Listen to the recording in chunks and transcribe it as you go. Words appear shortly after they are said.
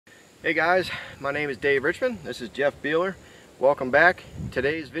Hey guys, my name is Dave Richmond. This is Jeff Beeler. Welcome back.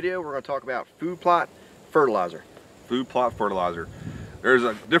 Today's video we're going to talk about food plot fertilizer. Food plot fertilizer. There's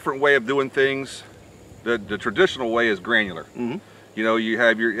a different way of doing things. The traditional way is granular. You know, you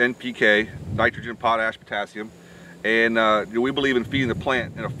have your NPK, nitrogen, potash, potassium, and we believe in feeding the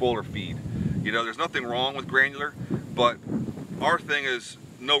plant in a fuller feed. You know, there's nothing wrong with granular, but our thing is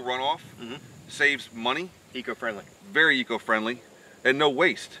no runoff, saves money, Eco-friendly. very eco-friendly, and no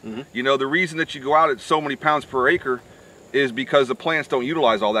waste. You know, the reason that you go out at so many pounds per acre is because the plants don't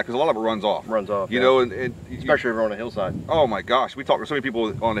utilize all that, because a lot of it runs off. You know, and especially if we're on a hillside. Oh my gosh, we talk to so many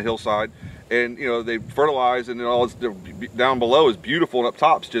people on the hillside, and you know, they fertilize, and all it's down below is beautiful, and up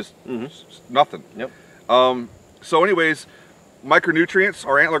top's just nothing. So anyways, micronutrients,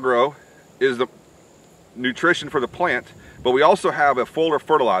 our Antler Grow is the nutrition for the plant, but we also have a fuller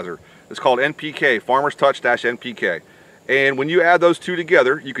fertilizer. It's called NPK, Farmer's Touch -NPK. And when you add those two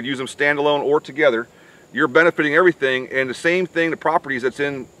together, you could use them standalone or together, you're benefiting everything. And the same thing, the properties that's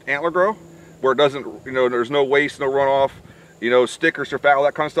in Antler Grow, where it doesn't, you know, there's no waste, no runoff, you know, stickers or fat, all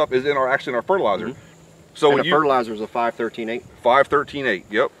that kind of stuff is in our, actually in our fertilizer. So and when the fertilizer is a 5-13-8. 5-13-8,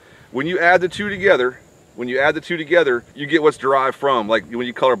 yep. When you add the two together, you get what's derived from, like when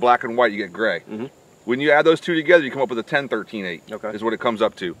you color black and white, you get gray. When you add those two together, you come up with a 10-13-8, is what it comes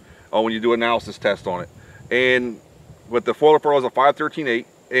up to when you do an analysis test on it. And with the fuller fertilizer, 5-13-8,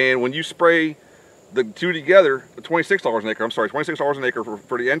 and when you spray the two together, $26 an acre, I'm sorry, $26 an acre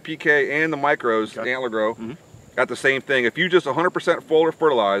for the NPK and the micros, the Antler Grow, at the same thing. If you just 100% fuller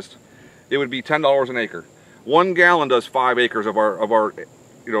fertilized, it would be $10 an acre. 1 gallon does 5 acres of our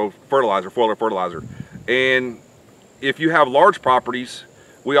you know, fertilizer, fuller fertilizer. And if you have large properties,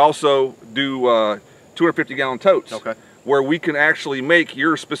 we also do 250-gallon totes, where we can actually make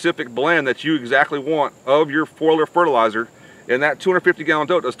your specific blend that you exactly want of your fuller fertilizer, and that 250-gallon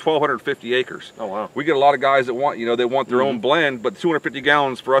tote does 1,250 acres. Oh wow! We get a lot of guys that want, you know, they want their own blend, but 250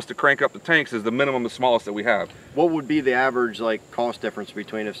 gallons for us to crank up the tanks is the minimum, the smallest that we have. What would be the average like cost difference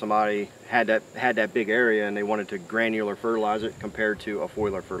between if somebody had that big area and they wanted to granular fertilize it compared to a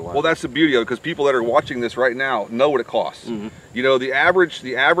foiler fertilizer? Well, that's the beauty of it, because people that are watching this right now know what it costs. You know, the average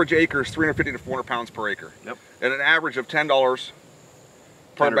acre is 350 to 400 pounds per acre. And an average of $10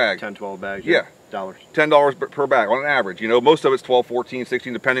 per bag. 10, 12 bags. Dollars. $10 per bag on an average. You know, most of it's 12, 14,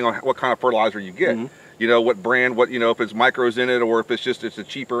 16, depending on what kind of fertilizer you get. You know, what brand, what, you know, if it's micros in it or if it's a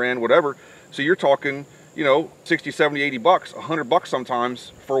cheaper end, whatever. So you're talking, you know, 60, 70, 80 bucks, 100 bucks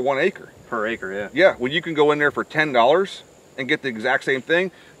sometimes for 1 acre. Per acre, yeah. Yeah, when you can go in there for $10 and get the exact same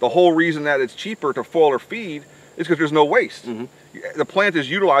thing. The whole reason that it's cheaper to fuller feed is because there's no waste. The plant is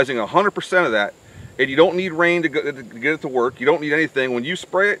utilizing 100% of that. And you don't need rain to get it to work. You don't need anything. When you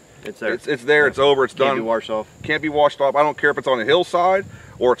spray it, it's there, it's over, it's done. Can't be washed off. Can't be washed off. I don't care if it's on a hillside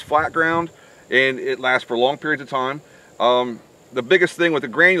or it's flat ground, and it lasts for long periods of time. The biggest thing with the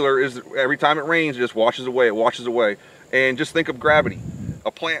granular is every time it rains, it just washes away. It washes away. And just think of gravity. A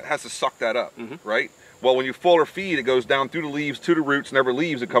plant has to suck that up, right? Well, when you fuller feed, it goes down through the leaves to the roots, never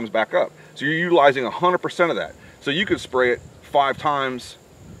leaves, it comes back up. So you're utilizing 100% of that. So you could spray it 5 times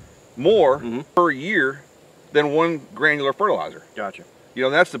more per year than 1 granular fertilizer. Gotcha. You know,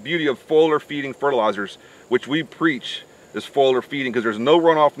 that's the beauty of fuller feeding fertilizers, which we preach is fuller feeding, because there's no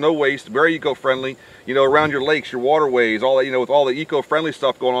runoff, no waste, very eco-friendly. You know, around your lakes, your waterways, all that, you know, with all the eco-friendly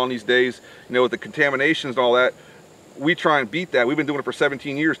stuff going on these days, you know, with the contaminations and all that, we try and beat that. We've been doing it for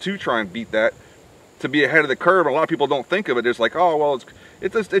 17 years to try and beat that, to be ahead of the curve. And a lot of people don't think of it. It's like, oh, well,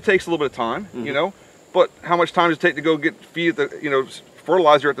 it takes a little bit of time, you know, but how much time does it take to go get feed at the, you know,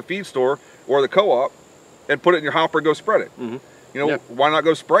 fertilizer at the feed store or the co-op and put it in your hopper and go spread it? You know, why not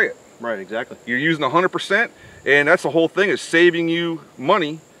go spray it? Right, exactly. You're using 100%, and that's the whole thing, is saving you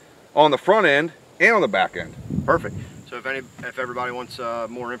money on the front end and on the back end. Perfect. So if everybody wants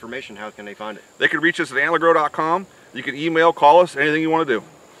more information, how can they find it? They can reach us at antlergrow.com. You can email, call us, anything you want to do.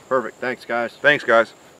 Perfect. Thanks, guys. Thanks, guys.